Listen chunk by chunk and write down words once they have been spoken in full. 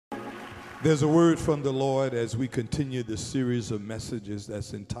There's a word from the Lord as we continue the series of messages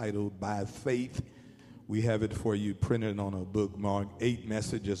that's entitled By Faith. We have it for you printed on a bookmark. 8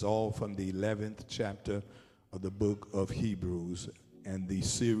 messages, all from the 11th chapter of the book of Hebrews. And the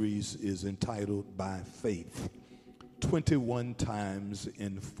series is entitled By Faith. 21 times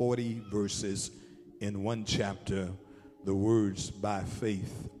in 40 verses in one chapter, the words by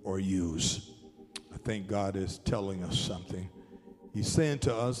faith are used. I think God is telling us something. He's saying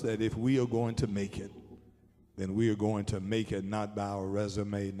to us that if we are going to make it, then we are going to make it not by our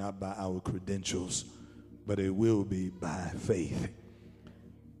resume, not by our credentials, but it will be by faith.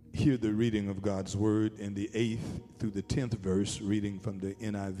 Hear the reading of God's word in the 8th through the 10th verse, reading from the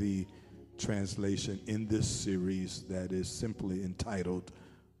NIV translation in this series that is simply entitled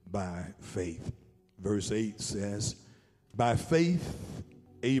By Faith. Verse 8 says, "By faith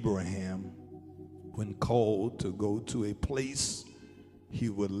Abraham, when called to go to a place he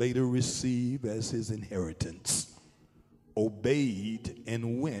would later receive as his inheritance, obeyed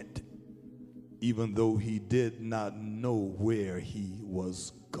and went, even though he did not know where he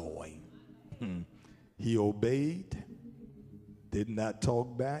was going." He obeyed, did not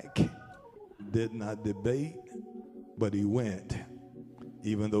talk back, did not debate, but he went,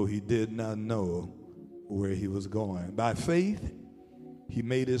 even though he did not know where he was going. By faith, he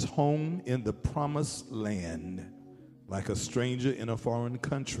made his home in the promised land. Like a stranger in a foreign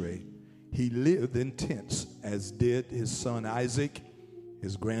country, he lived in tents, as did his son Isaac,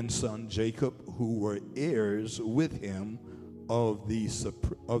 his grandson Jacob, who were heirs with him of the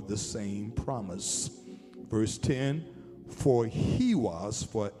same promise. Verse 10, for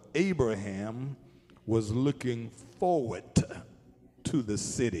Abraham was looking forward to the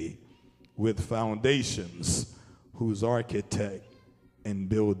city with foundations, whose architect and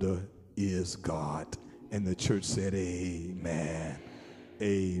builder is God. And the church said, amen.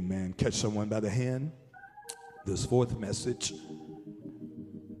 Amen. Catch someone by the hand. This fourth message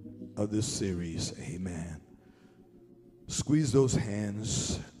of this series. Amen. Squeeze those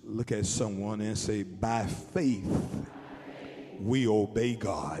hands. Look at someone and say, by faith, we obey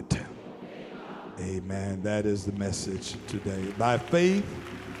God. Amen. That is the message today. By faith,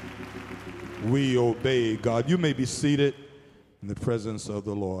 we obey God. You may be seated in the presence of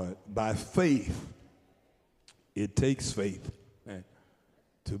the Lord. By faith, it takes faith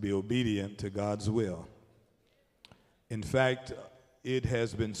to be obedient to God's will. In fact, it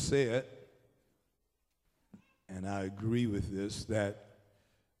has been said, and I agree with this, that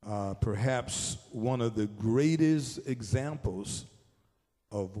perhaps one of the greatest examples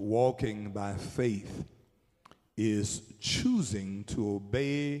of walking by faith is choosing to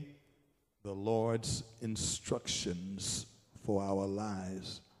obey the Lord's instructions for our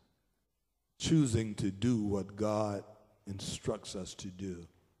lives. Choosing to do what God instructs us to do.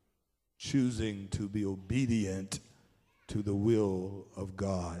 Choosing to be obedient to the will of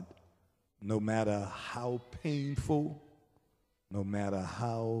God. No matter how painful, no matter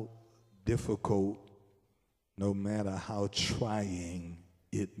how difficult, no matter how trying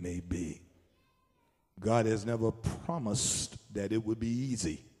it may be. God has never promised that it would be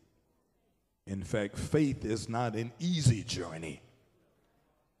easy. In fact, faith is not an easy journey.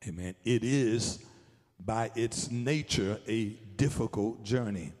 Amen. It is, by its nature, a difficult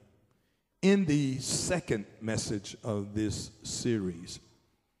journey. In the second message of this series,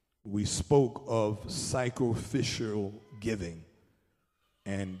 we spoke of sacrificial giving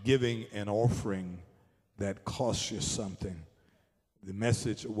and giving an offering that costs you something. The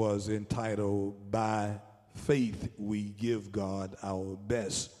message was entitled, By Faith We Give God Our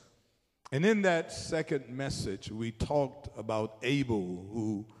Best. And in that second message, we talked about Abel,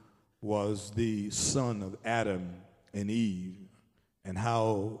 who was the son of Adam and Eve, and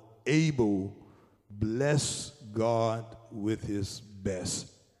how Abel blessed God with his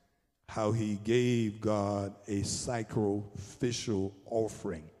best, how he gave God a sacrificial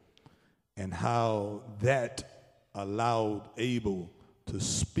offering, and how that allowed Abel to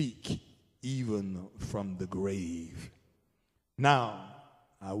speak even from the grave. Now,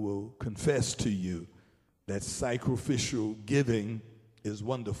 I will confess to you that sacrificial giving is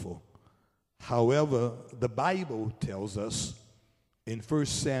wonderful. However, the Bible tells us in 1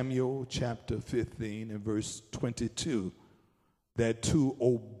 Samuel chapter 15 and verse 22 that to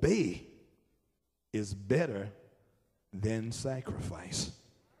obey is better than sacrifice.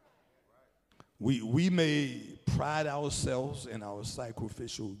 We may pride ourselves in our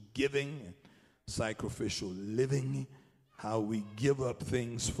sacrificial giving and sacrificial living, how we give up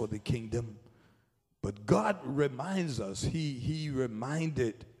things for the kingdom. But God reminds us, he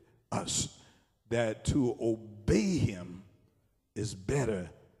reminded us that to obey him is better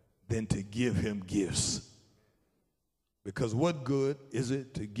than to give him gifts. Because what good is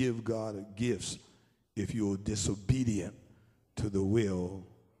it to give God gifts if you're disobedient to the will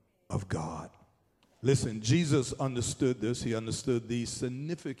of God? Listen, Jesus understood this. He understood the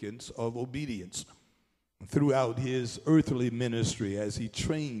significance of obedience throughout his earthly ministry as he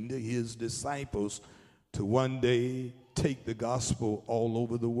trained his disciples to one day take the gospel all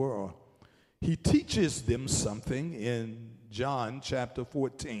over the world. He teaches them something in John chapter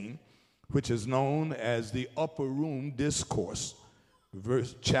 14, which is known as the Upper Room Discourse,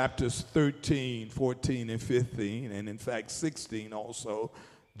 chapters 13, 14, and 15, and in fact 16 also.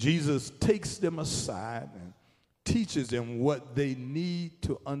 Jesus takes them aside and teaches them what they need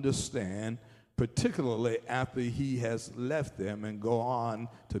to understand, particularly after he has left them and go on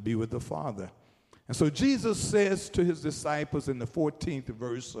to be with the Father. And so Jesus says to his disciples in the 14th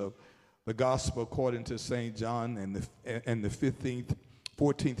verse of the Gospel according to St. John and the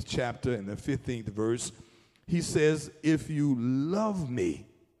 14th chapter and the 15th verse, he says, "If you love me,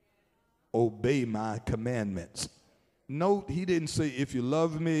 obey my commandments." Note, he didn't say, if you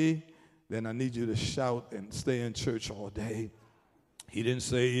love me, then I need you to shout and stay in church all day. He didn't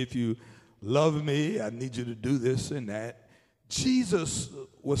say, if you love me, I need you to do this and that. Jesus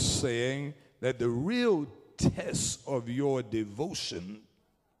was saying that the real test of your devotion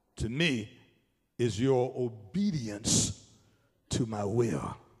to me is your obedience to my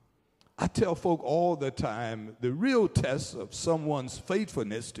will. I tell folk all the time, the real test of someone's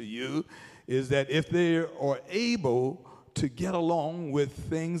faithfulness to you is that if they are able to get along with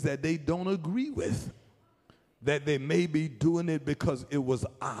things that they don't agree with, that they may be doing it because it was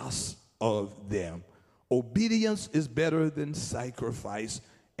asked of them. Obedience is better than sacrifice.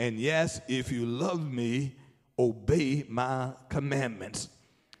 And yes, if you love me, obey my commandments.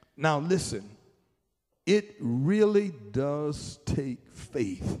 Now listen, it really does take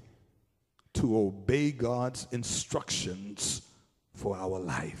faith to obey God's instructions for our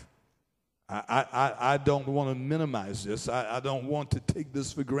life. I don't want to minimize this. I don't want to take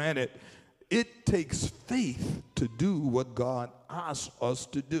this for granted. It takes faith to do what God asks us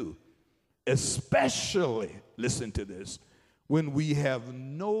to do, especially, listen to this, when we have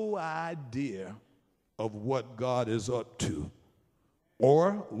no idea of what God is up to,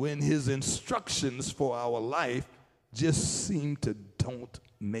 or when his instructions for our life just seem to don't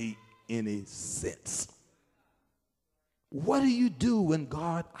make any sense. What do you do when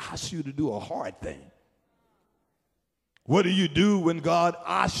God asks you to do a hard thing? What do you do when God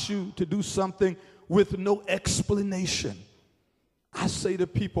asks you to do something with no explanation? I say to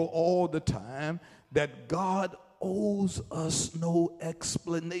people all the time that God owes us no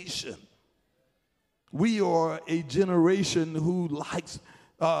explanation. We are a generation who likes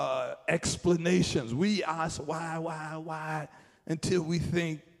explanations. We ask why, until we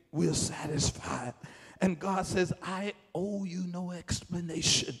think we're satisfied. And God says, I owe you no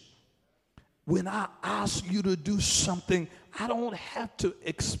explanation. When I ask you to do something, I don't have to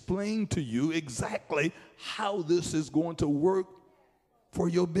explain to you exactly how this is going to work for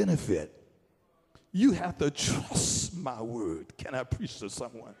your benefit. You have to trust my word. Can I preach to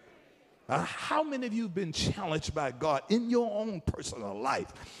someone? How many of you have been challenged by God in your own personal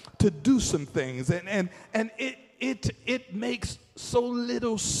life to do some things, and it makes so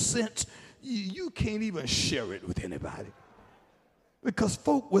little sense you can't even share it with anybody, because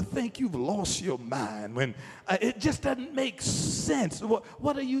folk would think you've lost your mind when it just doesn't make sense.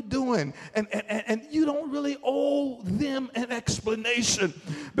 What are you doing? And you don't really owe them an explanation,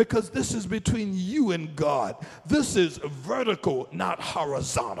 because this is between you and God. This is vertical, not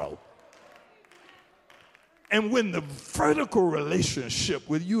horizontal. And when the vertical relationship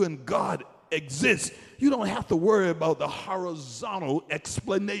with you and God exists, you don't have to worry about the horizontal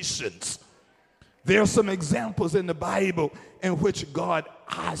explanations. There are some examples in the Bible in which God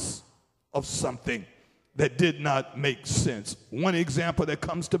asked of something that did not make sense. One example that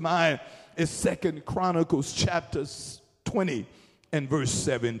comes to mind is 2 Chronicles chapter 20 and verse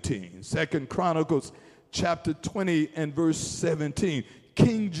 17. 2 Chronicles chapter 20 and verse 17.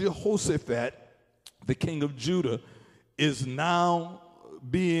 King Jehoshaphat, the king of Judah, is now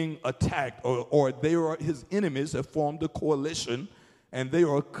being attacked, or his enemies have formed a coalition, and they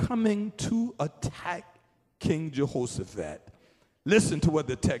are coming to attack King Jehoshaphat. Listen to what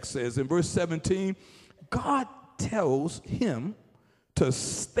the text says. In verse 17, God tells him to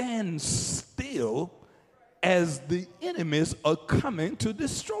stand still as the enemies are coming to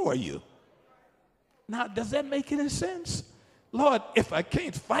destroy you. Now, does that make any sense? Lord, if I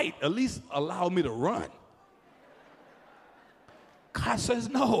can't fight, at least allow me to run. God says,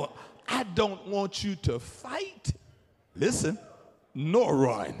 no, I don't want you to fight. Listen, nor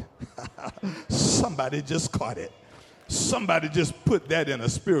run. Somebody just caught it. Somebody just put that in a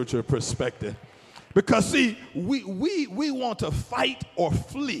spiritual perspective. Because see, we want to fight or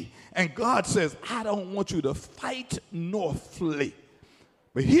flee. And God says, I don't want you to fight nor flee.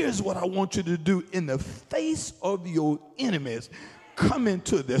 But here's what I want you to do in the face of your enemies coming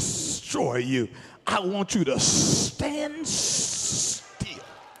to destroy you. I want you to stand still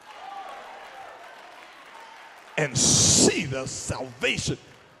and see the salvation.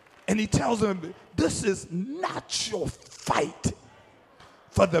 And he tells them, this is not your fight,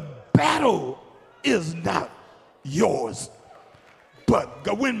 for the battle is not yours.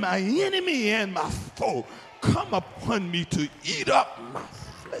 But when my enemy and my foe come upon me to eat up my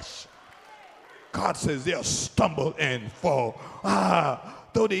flesh, God says they'll stumble and fall.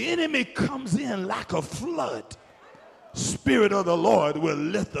 Though the enemy comes in like a flood, Spirit of the Lord will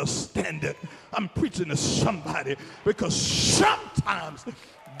lift the standard. I'm preaching to somebody because sometimes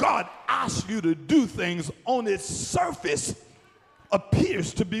God asks you to do things on its surface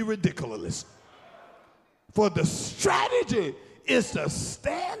appears to be ridiculous. For the strategy is to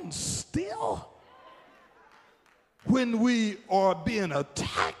stand still when we are being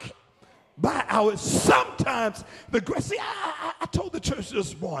attacked by our, sometimes the grace. See, I told the church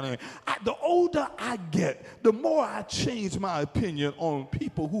this morning, the older I get, the more I change my opinion on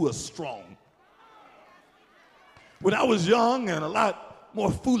people who are strong. When I was young and a lot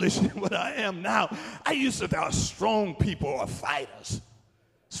more foolish than what I am now, I used to think strong people are fighters.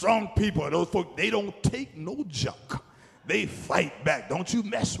 Strong people, those folks, they don't take no junk. They fight back. Don't you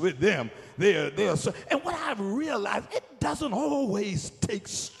mess with them. And what I've realized, it doesn't always take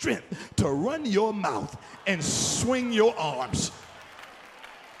strength to run your mouth and swing your arms.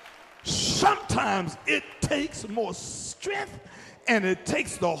 Sometimes it takes more strength, and it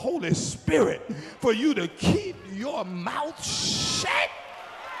takes the Holy Spirit for you to keep your mouth shut.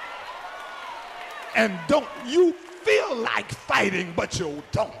 And don't you feel like fighting, but you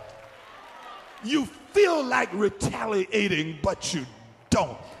don't. You feel like retaliating, but you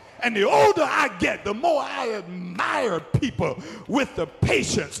don't. And the older I get, the more I admire people with the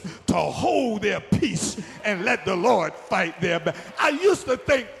patience to hold their peace and let the Lord fight their battle. I used to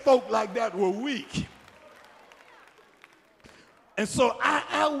think folk like that were weak. And so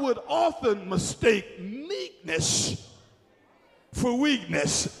I would often mistake meekness for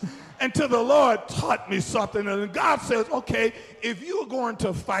weakness until the Lord taught me something. And God says, okay, if you're going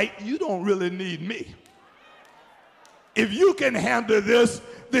to fight, you don't really need me. If you can handle this,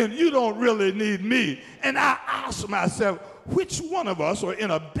 then you don't really need me. And I ask myself, which one of us are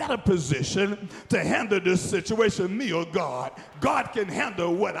in a better position to handle this situation, me or God? God can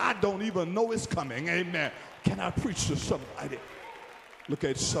handle what I don't even know is coming. Amen. Can I preach to somebody? Look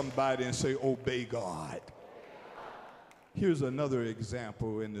at somebody and say, obey God. Here's another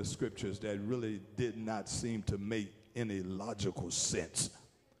example in the scriptures that really did not seem to make any logical sense.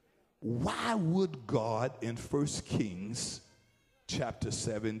 Why would God in 1 Kings chapter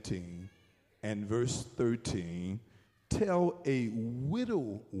 17 and verse 13 tell a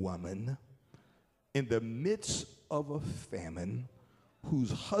widow woman in the midst of a famine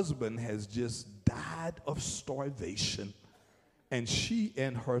whose husband has just died of starvation, and she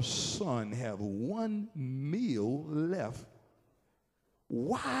and her son have one meal left?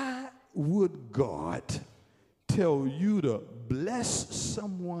 Why would God tell you to bless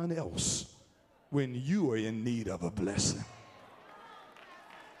someone else when you are in need of a blessing?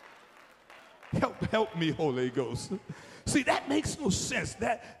 Help me, Holy Ghost. See, that makes no sense.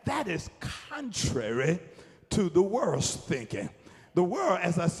 That is contrary to the world's thinking. The world,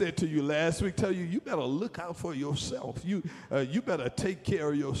 as I said to you last week, tell you, you better look out for yourself. You better take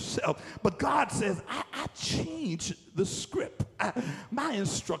care of yourself. But God says, I changed the script. My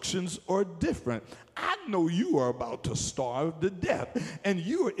instructions are different. I know you are about to starve to death, and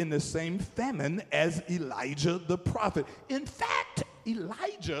you are in the same famine as Elijah the prophet. In fact,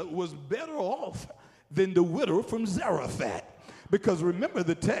 Elijah was better off than the widow from Zarephath. Because remember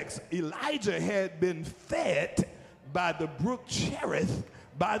the text, Elijah had been fed by the brook Cherith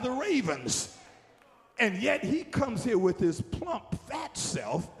by the ravens. And yet he comes here with his plump, fat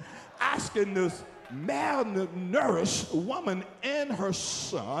self, asking this malnourished woman and her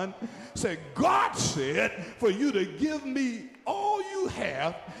son, say, God said for you to give me all you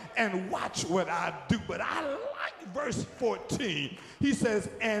have and watch what I do. But I like verse 14. He says,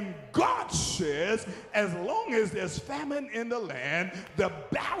 and God says, as long as there's famine in the land, the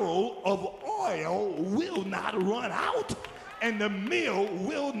barrel of oil will not run out and the mill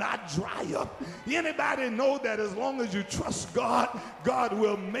will not dry up. Anybody know that as long as you trust God, God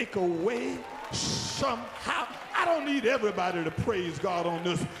will make a way somehow? I don't need everybody to praise God on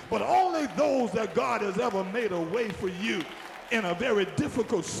this, but only those that God has ever made a way for you in a very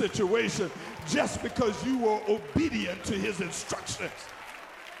difficult situation just because you were obedient to his instructions.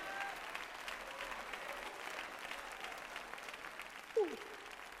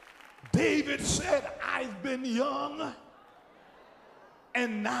 David said, I've been young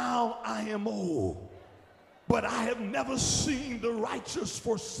and now I am old, but I have never seen the righteous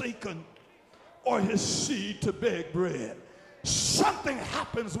forsaken or his seed to beg bread. Something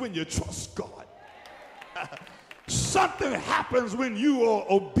happens when you trust God. Something happens when you are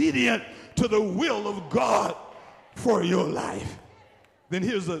obedient to the will of God for your life. Then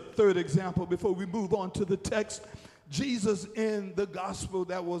here's a third example before we move on to the text. Jesus in the gospel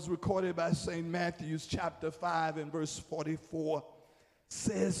that was recorded by St. Matthew chapter 5 and verse 44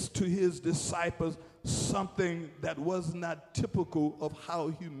 says to his disciples something that was not typical of how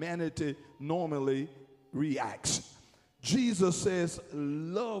humanity normally reacts. Jesus says,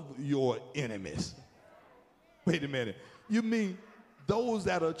 love your enemies. Wait a minute. You mean those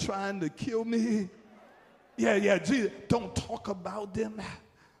that are trying to kill me? Yeah, Jesus, don't talk about them.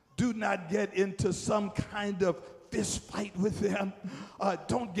 Do not get into some kind of fist fight with them.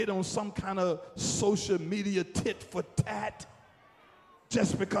 Don't get on some kind of social media tit for tat.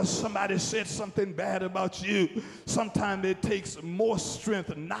 Just because somebody said something bad about you, sometimes it takes more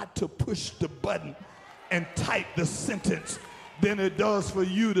strength not to push the button and type the sentence than it does for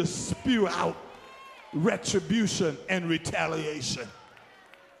you to spew out retribution and retaliation.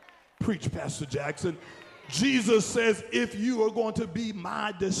 Preach, Pastor Jackson. Jesus says, if you are going to be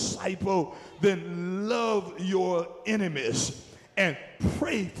my disciple, then love your enemies and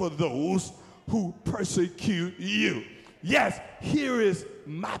pray for those who persecute you. Yes, here is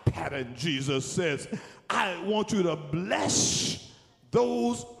my pattern, Jesus says. I want you to bless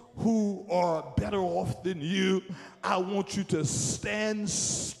those who are better off than you. I want you to stand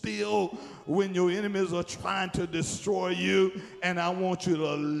still when your enemies are trying to destroy you. And I want you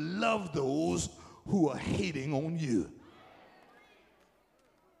to love those who are hating on you.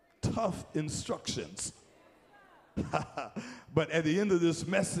 Tough instructions. But at the end of this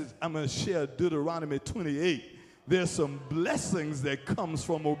message, I'm going to share Deuteronomy 28. There's some blessings that comes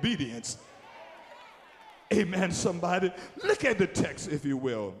from obedience. Amen, somebody. Look at the text, if you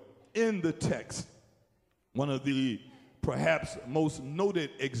will. In the text, one of the perhaps most noted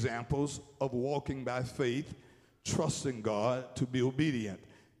examples of walking by faith, trusting God to be obedient.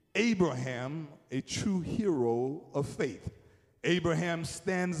 Abraham, a true hero of faith. Abraham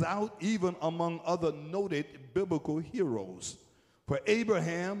stands out even among other noted biblical heroes. For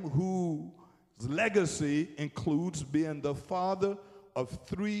Abraham, whose legacy includes being the father of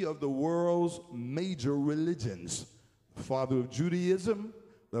three of the world's major religions, the father of Judaism,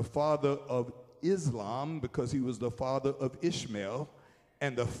 the father of Islam, because he was the father of Ishmael,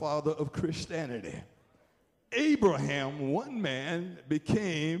 and the father of Christianity. Abraham, one man,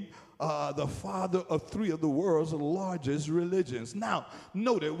 became the father of three of the world's largest religions. Now,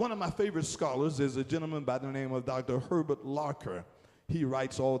 note that one of my favorite scholars is a gentleman by the name of Dr. Herbert Larker. He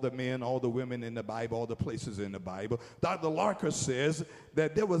writes all the men, all the women in the Bible, all the places in the Bible. Dr. Larker says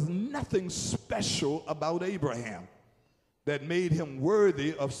that there was nothing special about Abraham that made him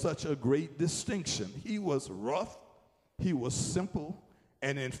worthy of such a great distinction. He was rough, he was simple,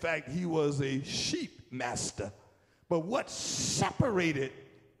 and in fact, he was a sheep master. But what separated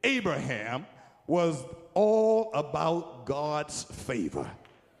Abraham was all about God's favor.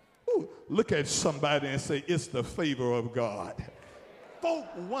 Ooh, look at somebody and say, it's the favor of God. Folk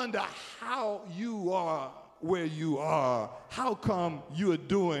wonder how you are where you are. How come you are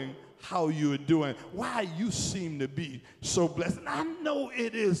doing how you are doing? Why you seem to be so blessed? And I know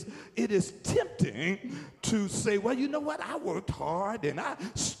it is tempting to say, well, you know what? I worked hard and I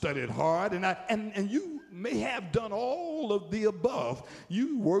studied hard and you may have done all of the above.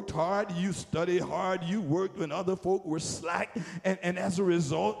 You worked hard, you studied hard, you worked when other folk were slack, and as a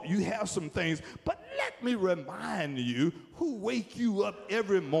result, you have some things. But let me remind you who wake you up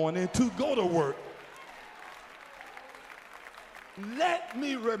every morning to go to work. Let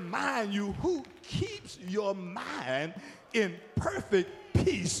me remind you who keeps your mind in perfect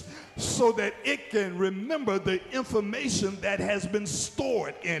peace so that it can remember the information that has been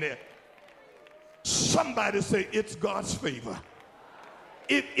stored in it. Somebody say, it's God's favor.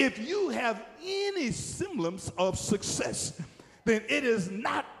 If you have any semblance of success, then it is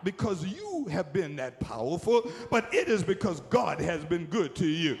not because you have been that powerful, but it is because God has been good to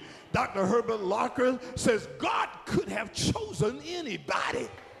you. Dr. Herbert Larker says God could have chosen anybody.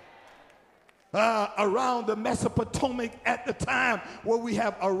 around the Mesopotamic at the time, where we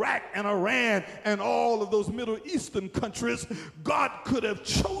have Iraq and Iran and all of those Middle Eastern countries. God could have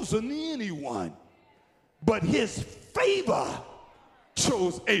chosen anyone, but his favor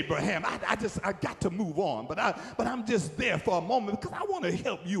chose Abraham. I got to move on, but I'm just there for a moment because I want to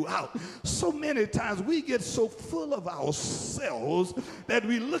help you out. So many times we get so full of ourselves that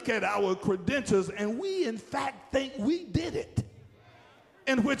we look at our credentials and we in fact think we did it.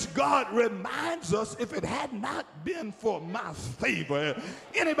 In which God reminds us, if it had not been for my favor,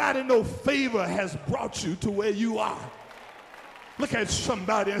 anybody know favor has brought you to where you are? Look at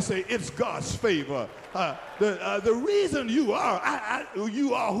somebody and say, it's God's favor. The reason you are,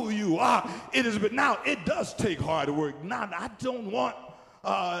 you are who you are, it is, but now it does take hard work. Now, I don't want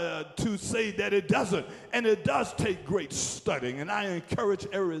to say that it doesn't, and it does take great studying, and I encourage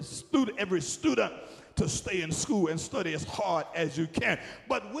every student to stay in school and study as hard as you can.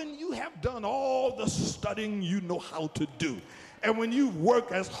 But when you have done all the studying you know how to do, and when you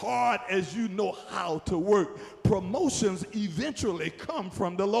work as hard as you know how to work, promotions eventually come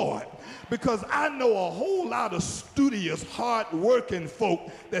from the Lord. Because I know a whole lot of studious, hard-working folk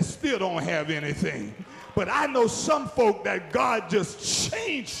that still don't have anything. But I know some folk that God just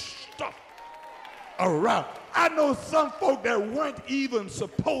changed stuff around. I know some folk that weren't even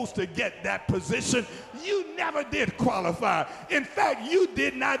supposed to get that position. You never did qualify. In fact, you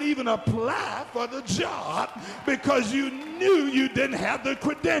did not even apply for the job because you knew you didn't have the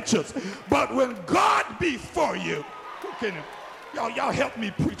credentials. But when God be for you, y'all help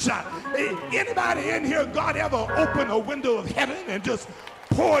me preach out. Hey, anybody in here, God ever opened a window of heaven and just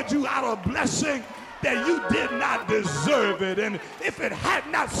poured you out a blessing that you did not deserve it? And if it had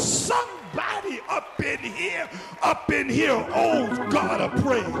not, somebody up in here owes God a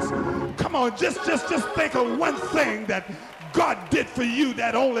praise. Come on, just think of one thing that God did for you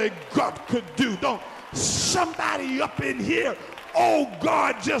that only God could do. Don't somebody up in here owe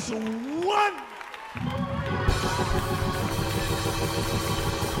God just one.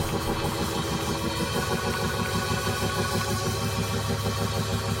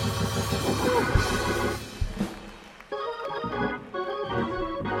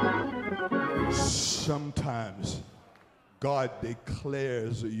 Sometimes God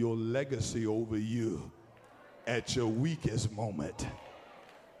declares your legacy over you at your weakest moment.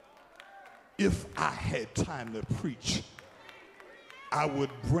 If I had time to preach, I would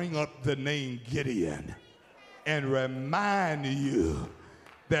bring up the name Gideon and remind you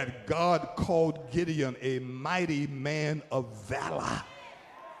that God called Gideon a mighty man of valor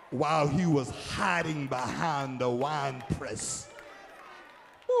while he was hiding behind the winepress.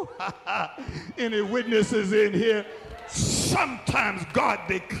 Any witnesses in here? Sometimes God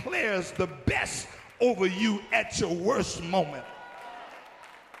declares the best over you at your worst moment,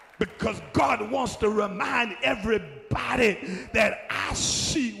 because God wants to remind everybody that I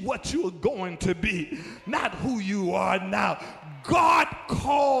see what you're going to be, not who you are now. God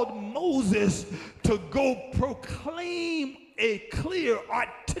called Moses to go proclaim a clear,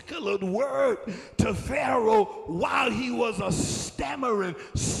 articulate word to Pharaoh while he was a stammering,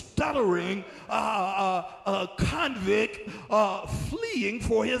 stuttering convict fleeing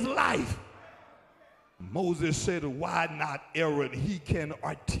for his life. Moses said, why not Aaron? He can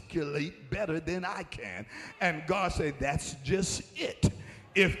articulate better than I can. And God said, that's just it.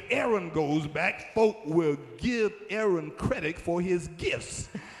 If Aaron goes back, folk will give Aaron credit for his gifts.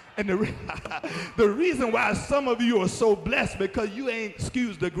 And the reason why some of you are so blessed, because you ain't,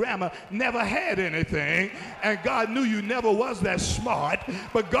 excuse the grammar, never had anything, and God knew you never was that smart.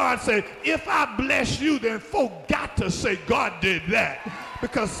 But God said, if I bless you, then folk got to say God did that.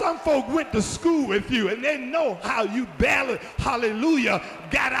 Because some folk went to school with you and they know how you barely, hallelujah,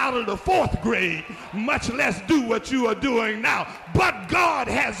 got out of the 4th grade, much less do what you are doing now. But God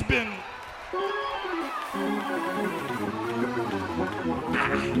has been...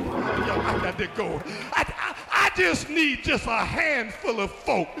 I got to go. I just need just a handful of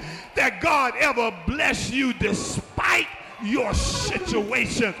folk that God ever bless you despite your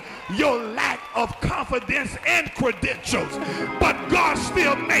situation, your lack of confidence and credentials. But God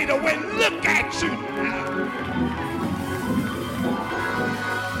still made a way. Look at you now.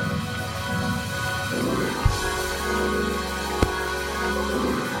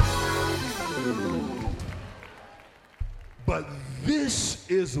 But this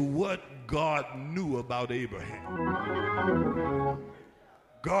is what God knew about Abraham.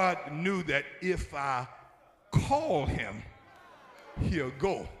 God knew that if I call him, he'll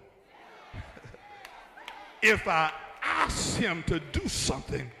go. If I ask him to do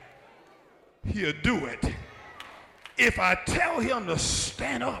something, he'll do it. If I tell him to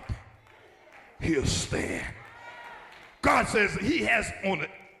stand up, he'll stand. God says he has on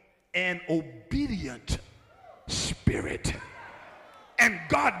an obedient spirit. And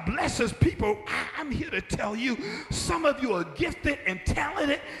God blesses people. I'm here to tell you, some of you are gifted and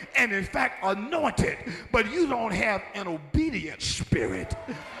talented and in fact anointed, but you don't have an obedient spirit.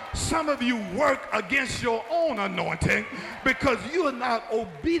 Some of you work against your own anointing because you are not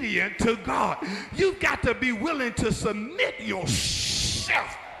obedient to God. You've got to be willing to submit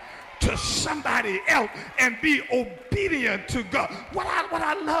yourself to somebody else and be obedient to God. What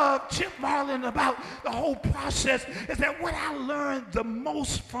I love, Chip Marlin, about the whole process is that what I learned the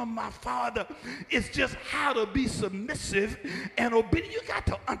most from my father is just how to be submissive and obedient. You got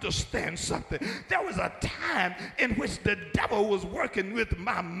to understand something. There was a time in which the devil was working with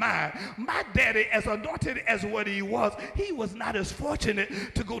my mind. My daddy, as anointed as what he was not as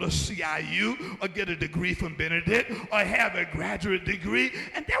fortunate to go to CIU or get a degree from Benedict or have a graduate degree.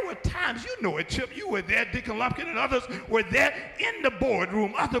 And there were times, you know it, Chip, you were there, Deacon Lumpkin and others were there in the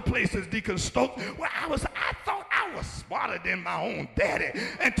boardroom, other places, Deacon Stokes, where I thought I was smarter than my own daddy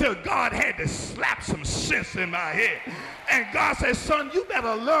until God had to slap some sense in my head. And God said, son, you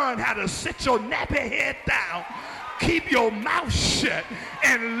better learn how to sit your nappy head down, keep your mouth shut,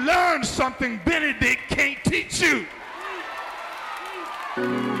 and learn something Benedict can't teach you.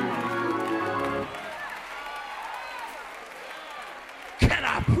 Can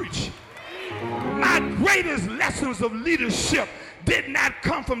I preach? My greatest lessons of leadership did not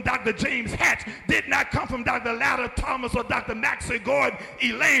come from Dr. James Hatch, did not come from Dr. Louder Thomas or Dr. Maxie Gordon,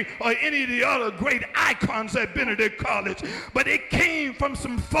 Elaine, or any of the other great icons at Benedict College, but it came from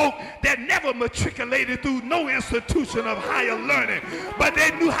some folk that never matriculated through no institution of higher learning, but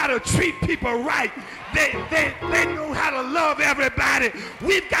they knew how to treat people right. They knew how to love everybody.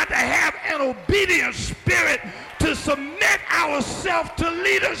 We've got to have an obedient spirit to submit ourselves to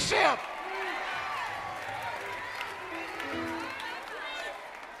leadership.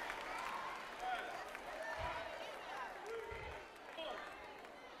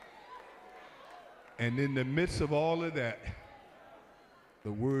 And in the midst of all of that,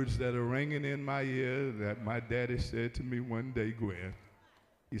 the words that are ringing in my ear that my daddy said to me one day, Gwen,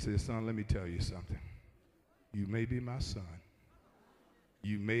 he said, son, let me tell you something. You may be my son.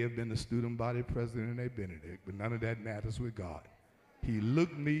 You may have been the student body president at Benedict, but none of that matters with God. He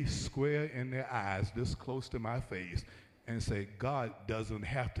looked me square in the eyes, this close to my face, and said, God doesn't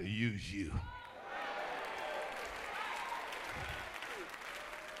have to use you.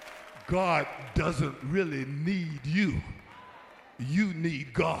 God doesn't really need you. You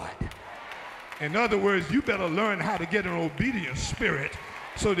need God. In other words, you better learn how to get an obedient spirit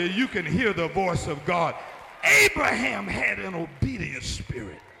so that you can hear the voice of God. Abraham had an obedient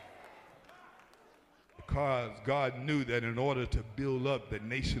spirit because God knew that in order to build up the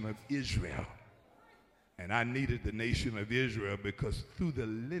nation of Israel, and I needed the nation of Israel because through the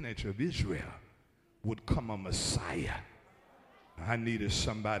lineage of Israel would come a Messiah. I needed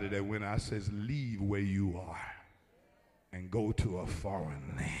somebody that when I says leave where you are and go to a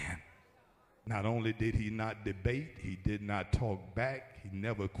foreign land. Not only did he not debate, he did not talk back, he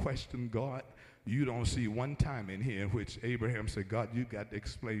never questioned God. You don't see one time in here in which Abraham said, God, you got to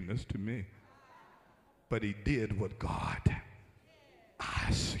explain this to me. But he did what God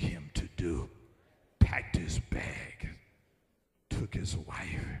asked him to do. Packed his bag, took his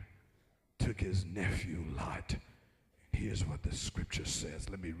wife, took his nephew Lot. Here's what the scripture says.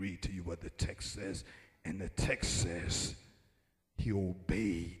 Let me read to you what the text says. And the text says, he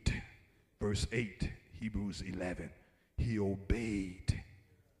obeyed. Verse 8, Hebrews 11. He obeyed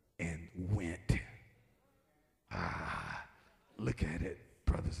and went. Look at it,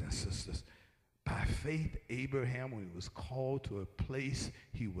 brothers and sisters. By faith, Abraham, when he was called to a place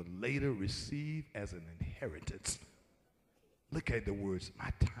he would later receive as an inheritance. Look at the words, my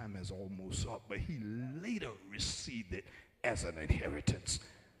time is almost up, but he later received it as an inheritance.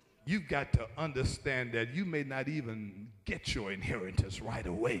 You've got to understand that you may not even get your inheritance right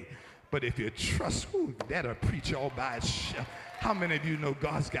away, but if you trust, that'll preach all by itself. How many of you know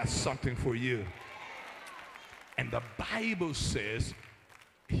God's got something for you? And the Bible says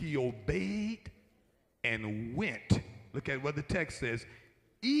he obeyed and went. Look at what the text says.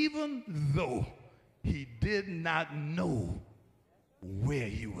 Even though he did not know where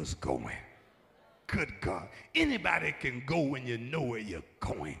he was going. Good God. Anybody can go when you know where you're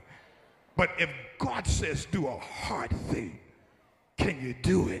going. But if God says do a hard thing, can you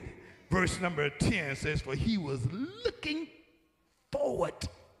do it? Verse number 10 says, for he was looking forward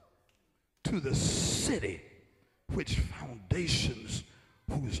to the city which foundations,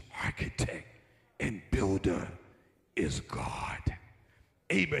 whose architect and builder is God.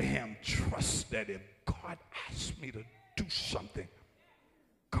 Abraham trusts that if God asks me to do something,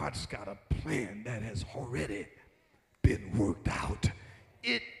 God's got a plan that has already been worked out.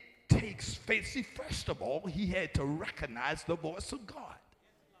 It takes faith. See, first of all, he had to recognize the voice of God.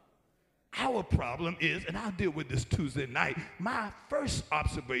 Our problem is, and I'll deal with this Tuesday night, my first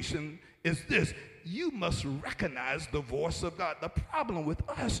observation is this: you must recognize the voice of God. The problem with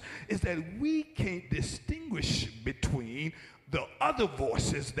us is that we can't distinguish between the other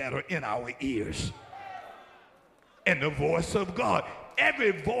voices that are in our ears and the voice of God.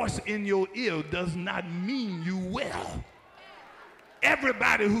 Every voice in your ear does not mean you well.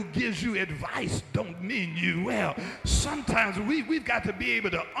 Everybody who gives you advice don't mean you well. Sometimes we've got to be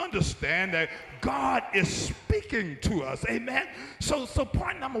able to understand that God is speaking to us. Amen? So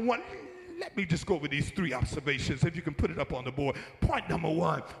point number one, let me just go over these three observations, if you can put it up on the board. Point number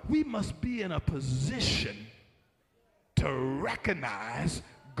one, we must be in a position to recognize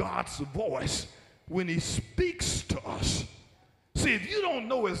God's voice when he speaks to us. See, if you don't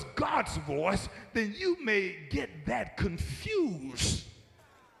know it's God's voice, then you may get that confused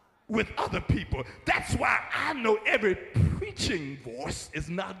with other people. That's why I know every preaching voice is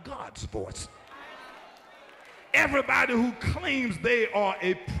not God's voice. Everybody who claims they are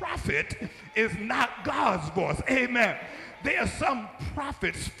a prophet is not God's voice. Amen. There are some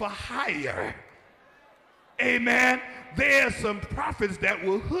prophets for hire. Amen. There are some prophets that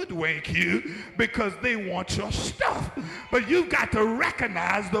will hoodwink you because they want your stuff. But you've got to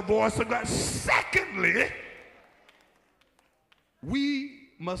recognize the voice of God. Secondly, we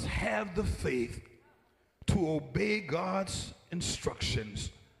must have the faith to obey God's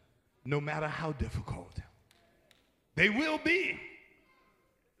instructions no matter how difficult they will be.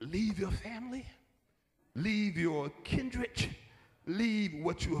 Leave your family, leave your kindred, leave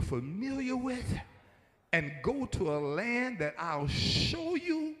what you are familiar with, and go to a land that I'll show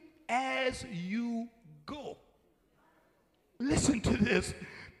you as you go. Listen to this.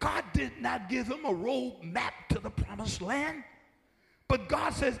 God did not give him a road map to the promised land, but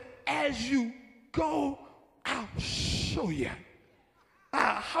God says, as you go, I'll show you.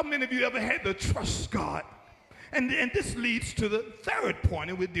 How many of you ever had to trust God? And this leads to the third point,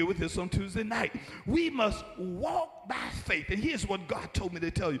 and we'll deal with this on Tuesday night. We must walk by faith. And here's what God told me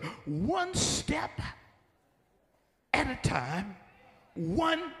to tell you. One step at a time,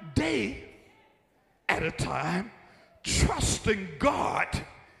 one day at a time, trusting God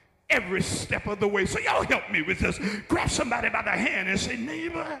every step of the way. So y'all help me with this. Grab somebody by the hand and say,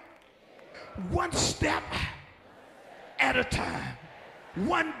 neighbor, one step at a time,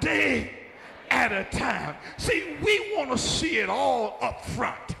 one day at a time. See, we want to see it all up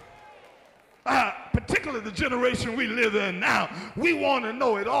front. Particularly the generation we live in now, we want to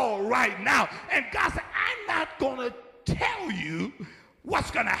know it all right now. And God said, I'm not going to tell you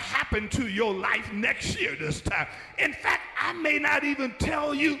what's going to happen to your life next year this time. In fact, I may not even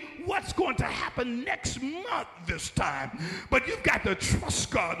tell you what's going to happen next month this time. But you've got to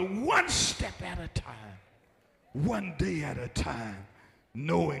trust God one step at a time, one day at a time,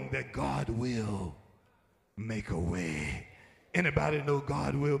 knowing that God will make a way. Anybody know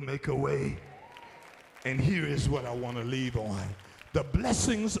God will make a way? And here is what I want to leave on. The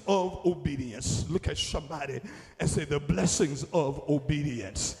blessings of obedience. Look at somebody and say, the blessings of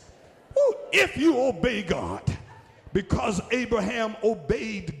obedience. Woo, if you obey God, because Abraham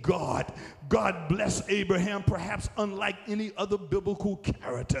obeyed God, God blessed Abraham perhaps unlike any other biblical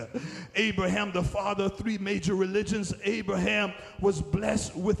character. Abraham, the father of three major religions, Abraham was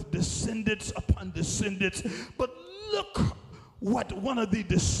blessed with descendants upon descendants. But look what one of the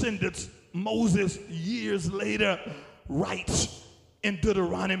descendants, Moses, years later writes in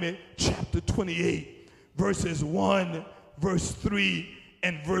Deuteronomy chapter 28, verses 1, verse 3,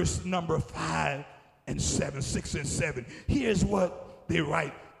 and verse number 5 and 7, 6 and 7. Here's what they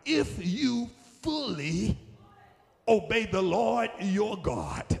write. If you fully obey the Lord your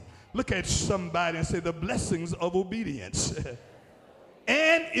God, look at somebody and say, the blessings of obedience.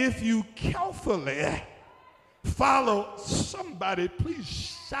 And if you carefully follow, somebody please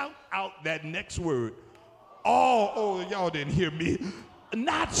shout out that next word. Oh, y'all didn't hear me.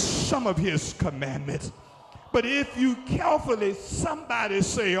 Not some of his commandments, but if you carefully, somebody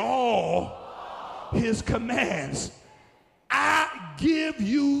say all his commands, I give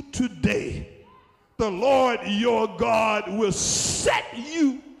you today, the Lord your God will set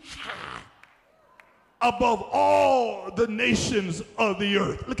you high above all the nations of the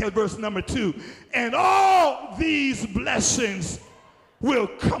earth. Look at verse number 2. And all these blessings will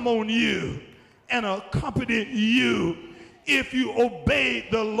come on you and accompany you if you obey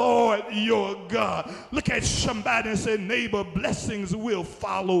the Lord your God. Look at somebody and say, neighbor, blessings will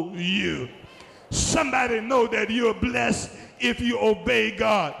follow you. Somebody know that you're blessed if you obey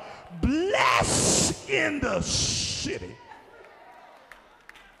God. Blessed in the city.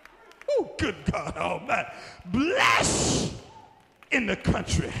 Oh, good God Almighty. Blessed in the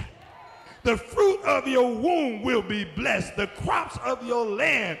country. The fruit of your womb will be blessed. The crops of your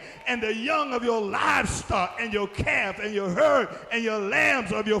land and the young of your livestock and your calf and your herd and your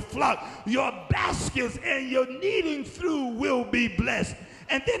lambs of your flock. Your baskets and your kneading through will be blessed.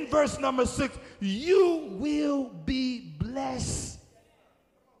 And then verse number 6, you will be blessed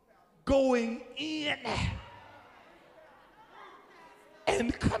going in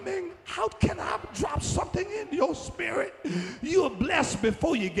and coming out. Can I drop something in your spirit? You're blessed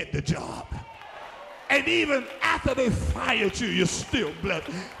before you get the job. And even after they fired you, you're still blessed.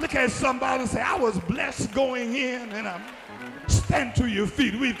 Look at somebody and say, I was blessed going in, and I'm stand to your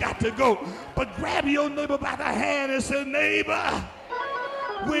feet. We've got to go. But grab your neighbor by the hand and say, neighbor,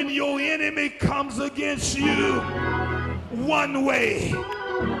 when your enemy comes against you one way,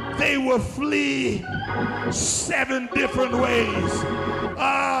 they will flee 7 different ways.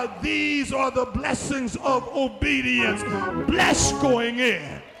 These are the blessings of obedience. Blessed going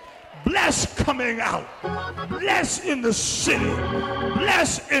in, blessed coming out, blessed in the city,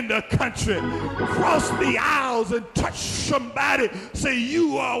 blessed in the country. Cross the aisles and touch somebody. Say,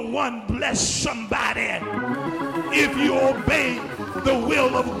 you are one blessed somebody if you obey the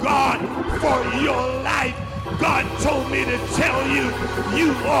will of God for your life. God told me to tell you,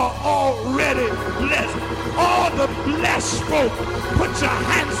 you are already blessed. All the blessed folk, put your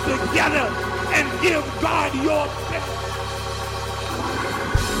hands together and give God your best.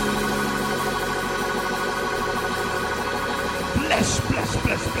 Bless, bless,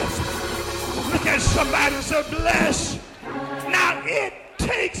 bless, bless. Look at somebody and say, bless. Now it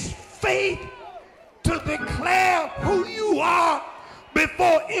takes faith to declare who you are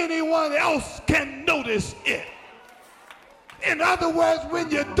before anyone else can notice it. In other words, when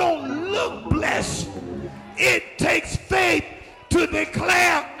you don't look blessed, it takes faith to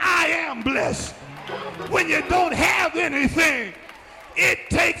declare, I am blessed. When you don't have anything, it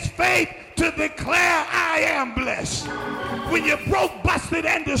takes faith to declare, I am blessed. When you're broke, busted,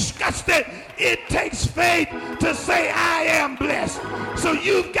 and disgusted, it takes faith to say, I am blessed. So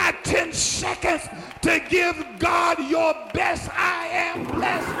you've got 10 seconds to give God your best. I am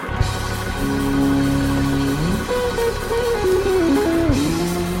blessed.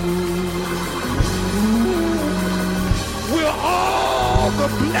 Will all the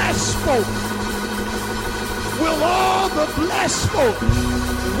blessed folk, will all the blessed folk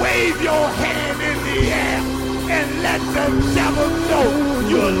wave your hand in the air and let the devil know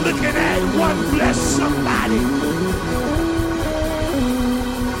you're looking at one blessed somebody?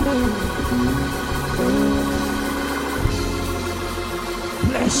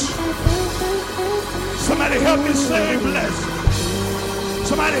 Bless. Somebody help me say bless.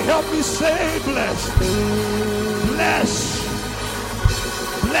 Somebody help me say bless. Bless.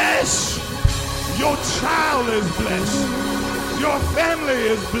 Bless. Your child is blessed. Your family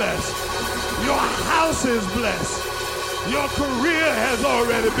is blessed. Your house is blessed. Your career has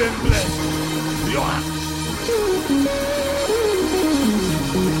already been blessed.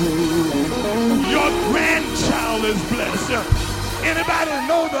 Your grandchild is blessed. Anybody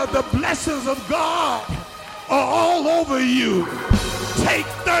know that the blessings of God are all over you? Take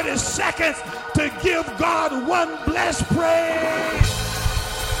 30 seconds to give God one blessed praise.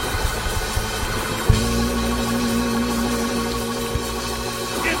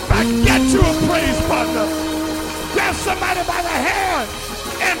 If I get you a praise partner, grab somebody by the hand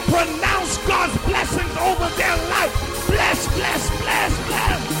and pronounce God's blessings over their life. Bless, bless, bless,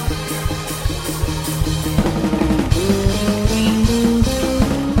 bless.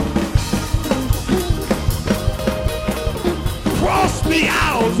 Cross the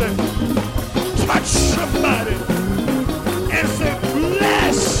aisles and touch somebody and say,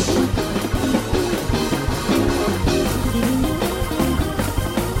 bless.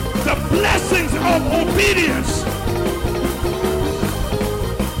 The blessings of obedience.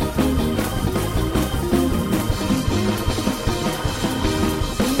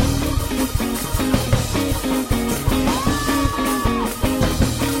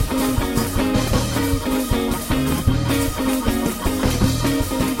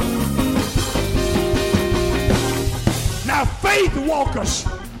 Faith walkers,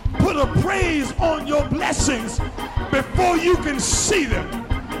 put a praise on your blessings before you can see them,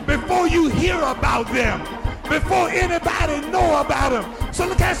 before you hear about them, before anybody know about them. So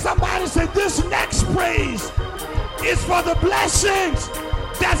look at somebody and say, this next praise is for the blessings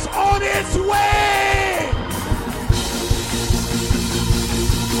that's on its way.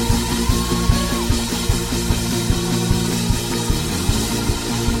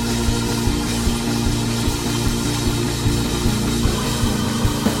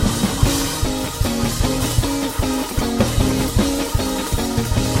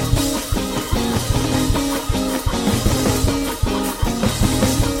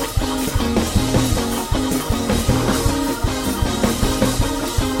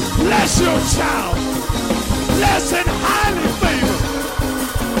 Bless your child. Blessed and highly favored.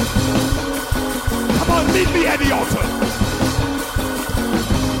 Come on, meet me at the altar.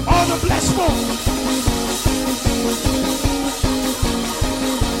 All the blessed folk.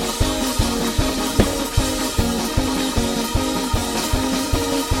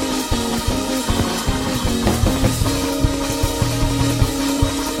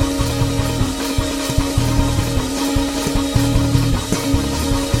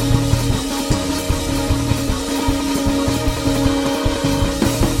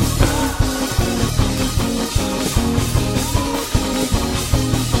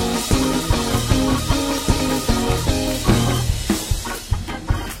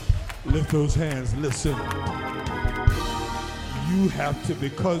 Those hands, listen. You have to,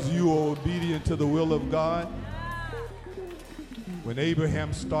 because you are obedient to the will of God. When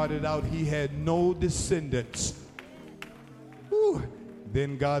Abraham started out, he had no descendants. Whew.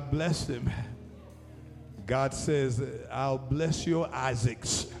 Then God blessed him. God says, I'll bless your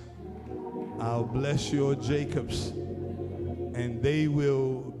Isaacs. I'll bless your Jacobs. And they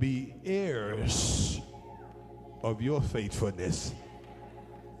will be heirs of your faithfulness.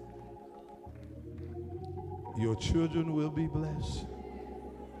 Your children will be blessed.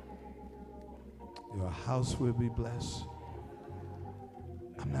 Your house will be blessed.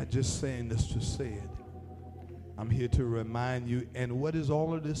 I'm not just saying this to say it. I'm here to remind you. And what is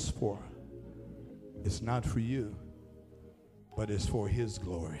all of this for? It's not for you, but it's for His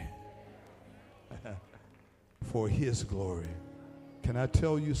glory. For His glory. Can I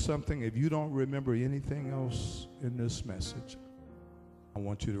tell you something? If you don't remember anything else in this message, I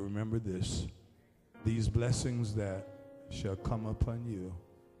want you to remember this. These blessings that shall come upon you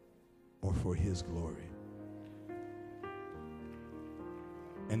are for His glory.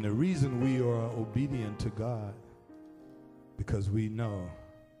 And the reason we are obedient to God, because we know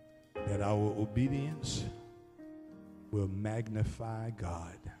that our obedience will magnify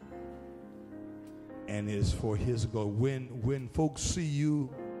God and is for His glory. When folks see you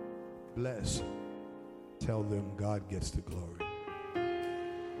blessed, tell them God gets the glory.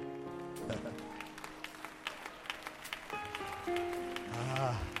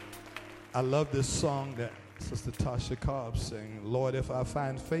 I love this song that Sister Tasha Cobb sang. Lord, if I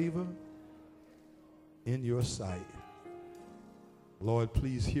find favor in your sight, Lord,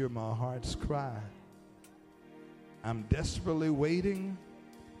 please hear my heart's cry. I'm desperately waiting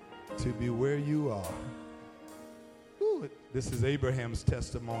to be where you are. Ooh, this is Abraham's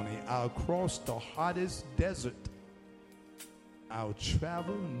testimony. I'll cross the hottest desert. I'll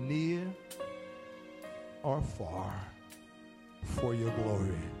travel near or far for your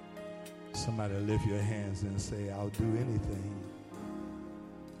glory. Somebody lift your hands and say, I'll do anything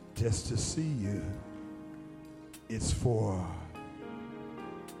just to see you. It's for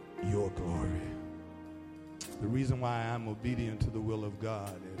your glory. The reason why I'm obedient to the will of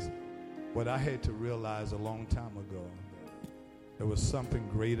God is what I had to realize a long time ago. There was something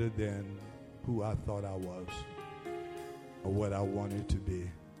greater than who I thought I was or what I wanted to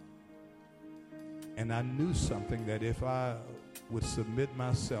be. And I knew something, that if I would submit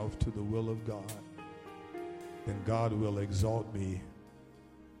myself to the will of God, then God will exalt me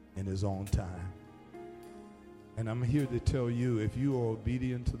in His own time. And I'm here to tell you, if you are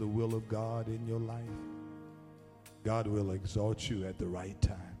obedient to the will of God in your life, God will exalt you at the right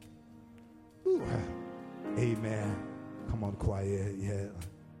time. Ooh. Amen. Come on, choir. Yeah.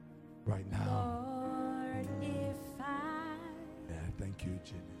 Right now. Lord, if I Thank you,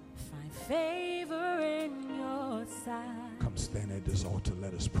 Jenny. find favor in your sight. Come stand at this altar.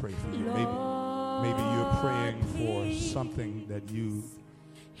 Let us pray for you. Lord, Maybe you're praying for something that you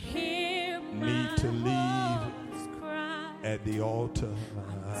need to leave at the altar.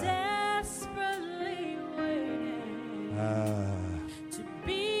 Desperately waiting to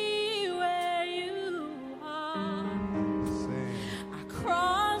be where you are. Sing. I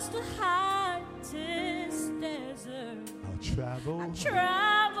crossed the hottest desert. I'll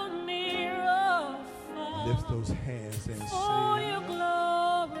travel near or far. Lift those hands and for say, your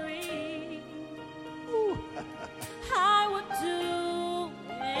glory. Ooh. I would do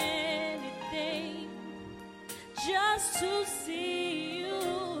anything just to see you,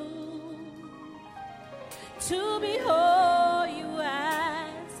 to behold you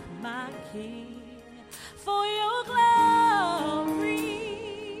as my King, for your glory.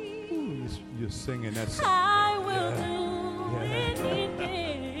 Ooh, you're singing that song. I will do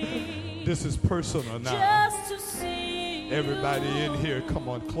anything. This is personal now. Just to see you. Everybody in here, come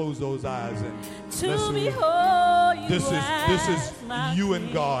on, close those eyes and to listen. behold you This is as my you and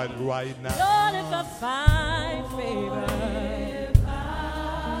King. God right now. Lord, if I find favor,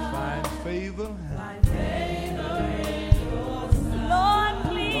 Find favor. Lord,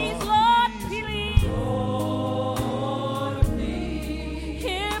 please, Lord, please,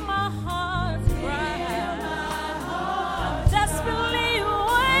 hear my heart's cry. I'm desperately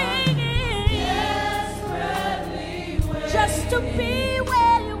waiting, just to be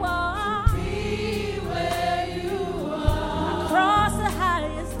where you are. Across the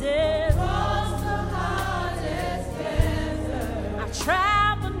highest desert, I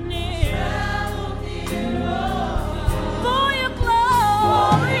travel near for your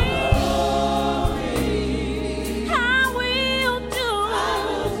glory. I will do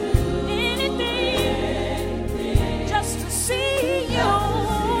anything just to see you,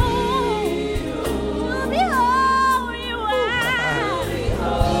 to behold you as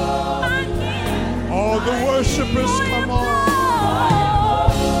my King. All the worshipers, come on.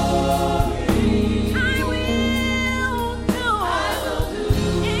 I will do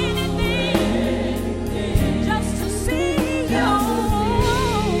anything just to see you,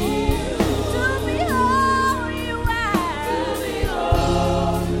 to behold you as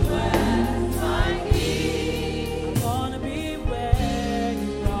my King. I wanna be where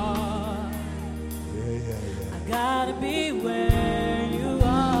you are. I gotta be where you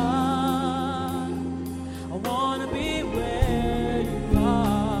are. I wanna be where you are.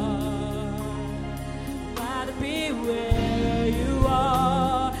 Gotta be where you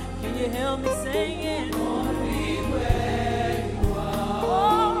are. Can you help me sing it? Wanna be where you are.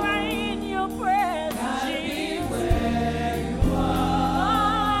 Oh, right in your presence, Jesus. Where you are.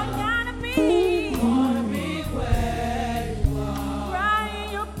 Oh, gotta be. Wanna be where you are. Right in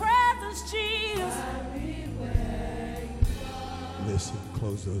your presence, Jesus. Listen,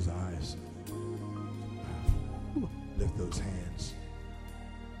 close those eyes. Lift those hands.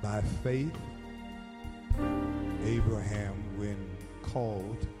 By faith, Abraham, when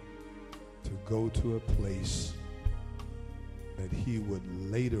called to go to a place that he would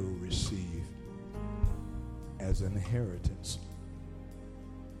later receive as an inheritance,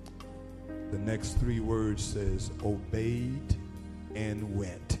 the next three words says, obeyed and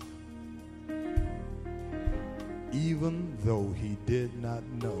went. Even though he did not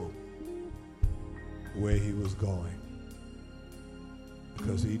know where he was going,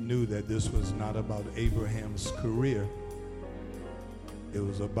 because he knew that this was not about Abraham's career, it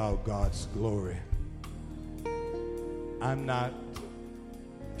was about God's glory. I'm not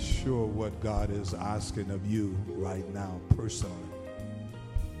sure what God is asking of you right now personally,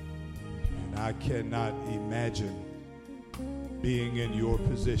 and I cannot imagine being in your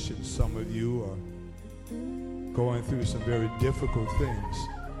position. Some of you are going through some very difficult things.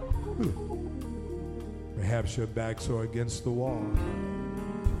 Perhaps your backs are against the wall.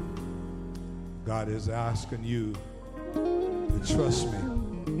 God is asking you to trust me.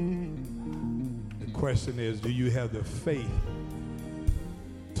 The question is, do you have the faith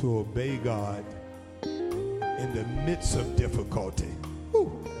to obey God in the midst of difficulty?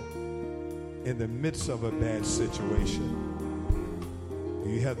 In the midst of a bad situation? Do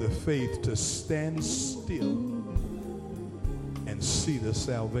you have the faith to stand still and see the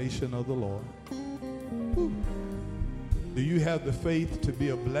salvation of the Lord? Do you have the faith to be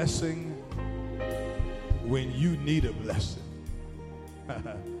a blessing when you need a blessing?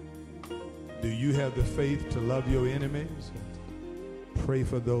 Do you have the faith to love your enemies? Pray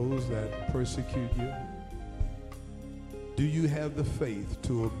for those that persecute you? Do you have the faith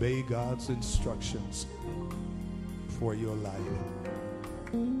to obey God's instructions for your life?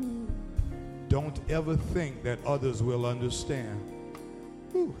 Don't ever think that others will understand.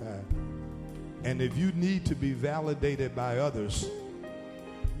 And if you need to be validated by others,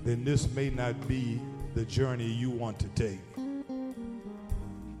 then this may not be the journey you want to take.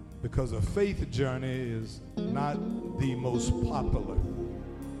 Because a faith journey is not the most popular.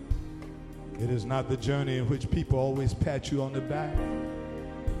 It is not the journey in which people always pat you on the back,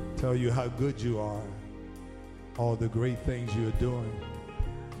 tell you how good you are, all the great things you're doing.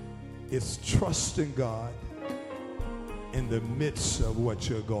 It's trusting God in the midst of what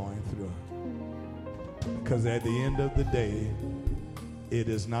you're going through. Because at the end of the day, it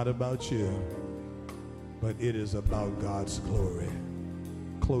is not about you. but it is about God's glory.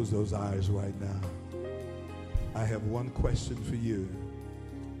 Close those eyes right now. I have one question for you.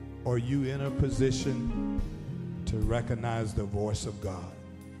 Are you in a position to recognize the voice of God?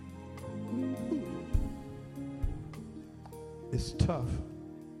 It's tough.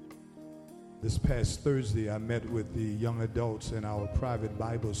 This past Thursday, I met with the young adults in our private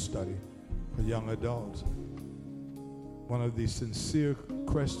Bible study for young adults. One of the sincere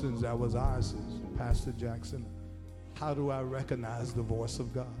questions that was asked is, Pastor Jackson, how do I recognize the voice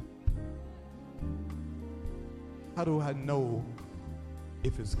of God? How do I know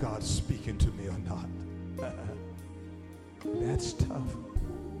if it's God speaking to me or not? That's tough.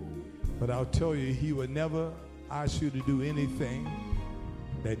 But I'll tell you, he would never ask you to do anything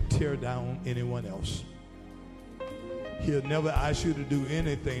that tear down anyone else. He'll never ask you to do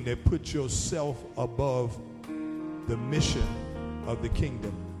anything that puts yourself above the mission of the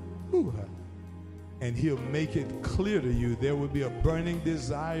kingdom. Ooh. And he'll make it clear to you there will be a burning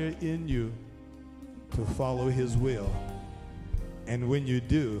desire in you to follow his will. And when you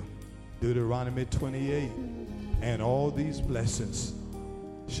do, Deuteronomy 28, and all these blessings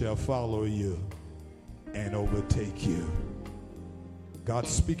shall follow you and overtake you. God's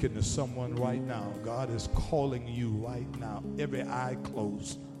speaking to someone right now. God is calling you right now. Every eye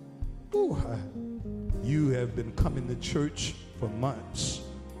closed. Ooh, you have been coming to church for months,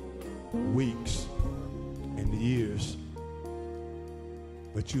 weeks, and years,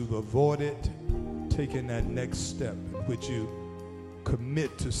 but you've avoided taking that next step in which you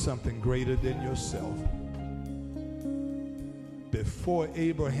commit to something greater than yourself. Before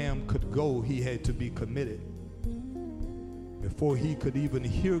Abraham could go, he had to be committed. Before he could even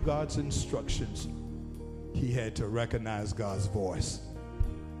hear God's instructions, he had to recognize God's voice.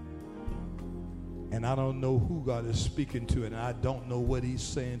 And I don't know who God is speaking to, and I don't know what he's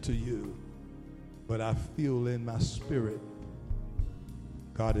saying to you, but I feel in my spirit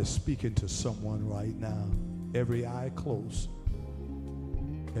God is speaking to someone right now. Every eye closed,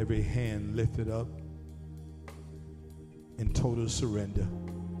 every hand lifted up in total surrender.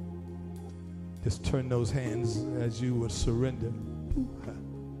 Just turn those hands as you would surrender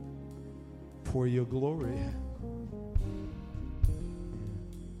for your glory.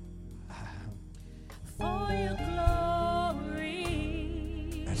 For your glory.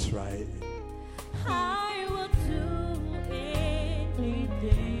 That's right. I will do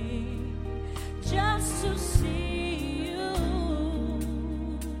anything just to see you,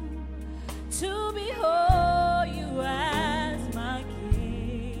 to behold you as my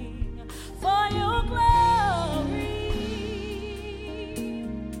King. For your glory,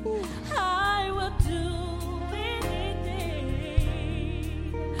 I will do anything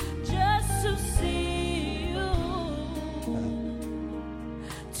just to see you,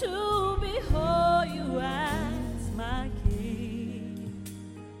 to behold you as my King.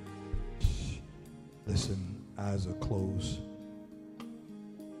 Listen, eyes are closed.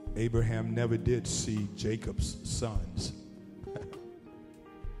 Abraham never did see Jacob's sons.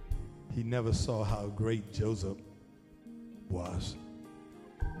 He never saw how great Joseph was.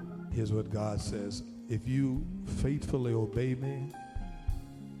 Here's what God says: if you faithfully obey me,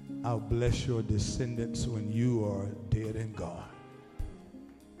 I'll bless your descendants when you are dead and gone.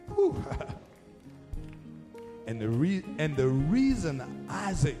 Whew. And the reason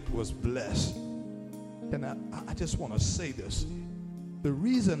Isaac was blessed, and I just want to say this, the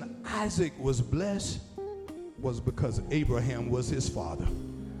reason Isaac was blessed was because Abraham was his father.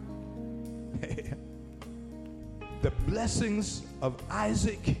 The blessings of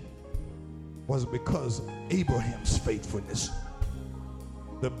Isaac was because of Abraham's faithfulness.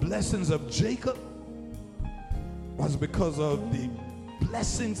 The blessings of Jacob was because of the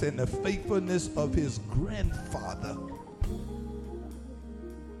blessings and the faithfulness of his grandfather,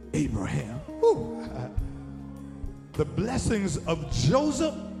 Abraham. Woo. The blessings of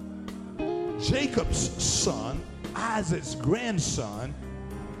Joseph, Jacob's son, Isaac's grandson,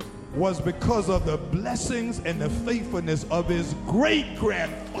 was because of the blessings and the faithfulness of his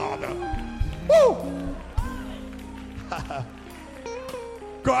great-grandfather. Woo!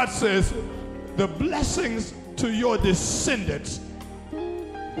 God says the blessings to your descendants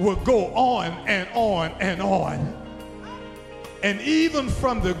will go on and on and on. And even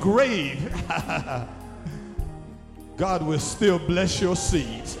from the grave, God will still bless your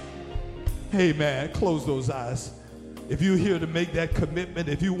seeds. Hey man, close those eyes. If you're here to make that commitment,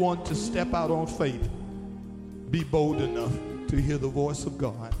 if you want to step out on faith, be bold enough to hear the voice of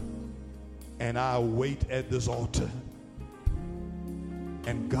God. And I'll wait at this altar.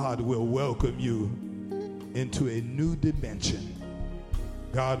 And God will welcome you into a new dimension.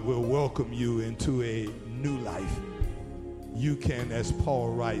 God will welcome you into a new life. You can, as Paul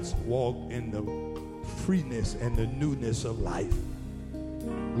writes, walk in the freeness and the newness of life.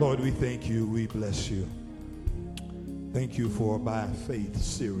 Lord, we thank you. We bless you. Thank you for By Faith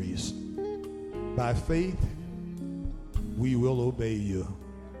series. By faith, we will obey you,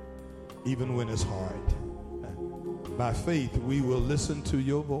 even when it's hard. By faith, we will listen to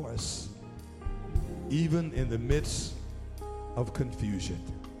your voice, even in the midst of confusion.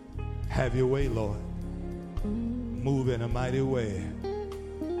 Have your way, Lord. Move in a mighty way.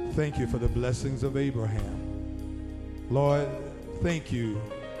 Thank you for the blessings of Abraham. Lord, thank you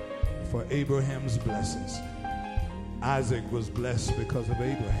for Abraham's blessings. Isaac was blessed because of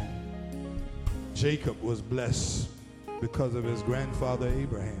Abraham. Jacob was blessed because of his grandfather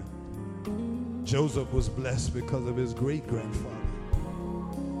Abraham. Joseph was blessed because of his great-grandfather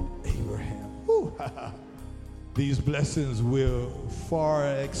Abraham. Woo. These blessings will far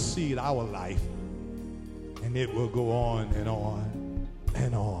exceed our life, and it will go on and on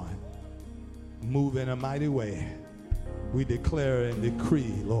and on. Move in a mighty way. We declare and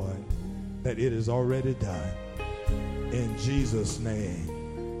decree, Lord, that it is already done. In Jesus'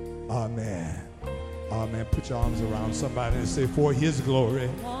 name, amen. Amen. Put your arms around somebody and say, for his glory.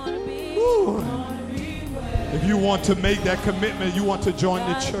 Woo. If you want to make that commitment, you want to join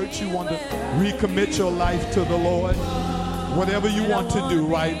the church, you want to recommit your life to the Lord, whatever you want to do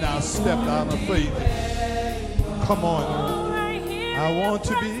right now, step out of faith. Come on. I want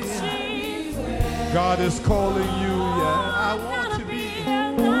to be. God is calling you. Yeah, I want to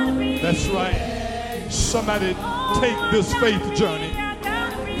be. That's right. Somebody take this faith journey.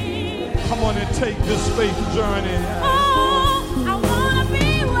 Come on and take this faith journey.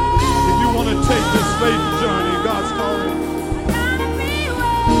 If you want to take this faith journey, God's calling.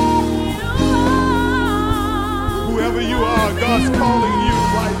 Whoever you are, God's calling you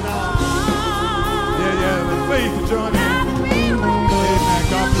right now. Yeah, the faith journey. Amen.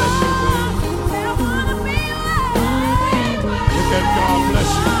 God bless you, baby. Look at God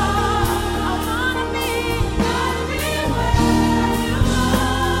bless you.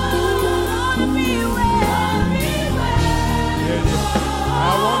 I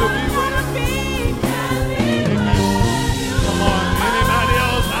want to be with you. Amen. Come on, anybody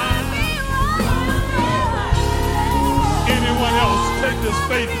else? Anyone else take this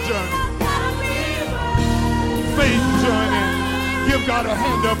faith journey? Faith journey. Give God a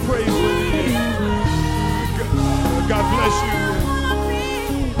hand of praise with you. God bless you.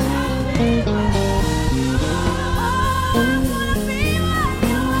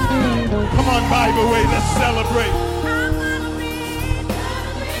 Come on, Bible way, let's celebrate.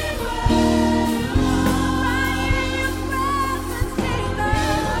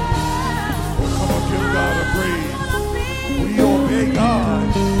 God of praise. We obey God.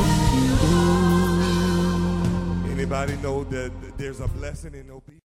 Anybody know that there's a blessing in obedience?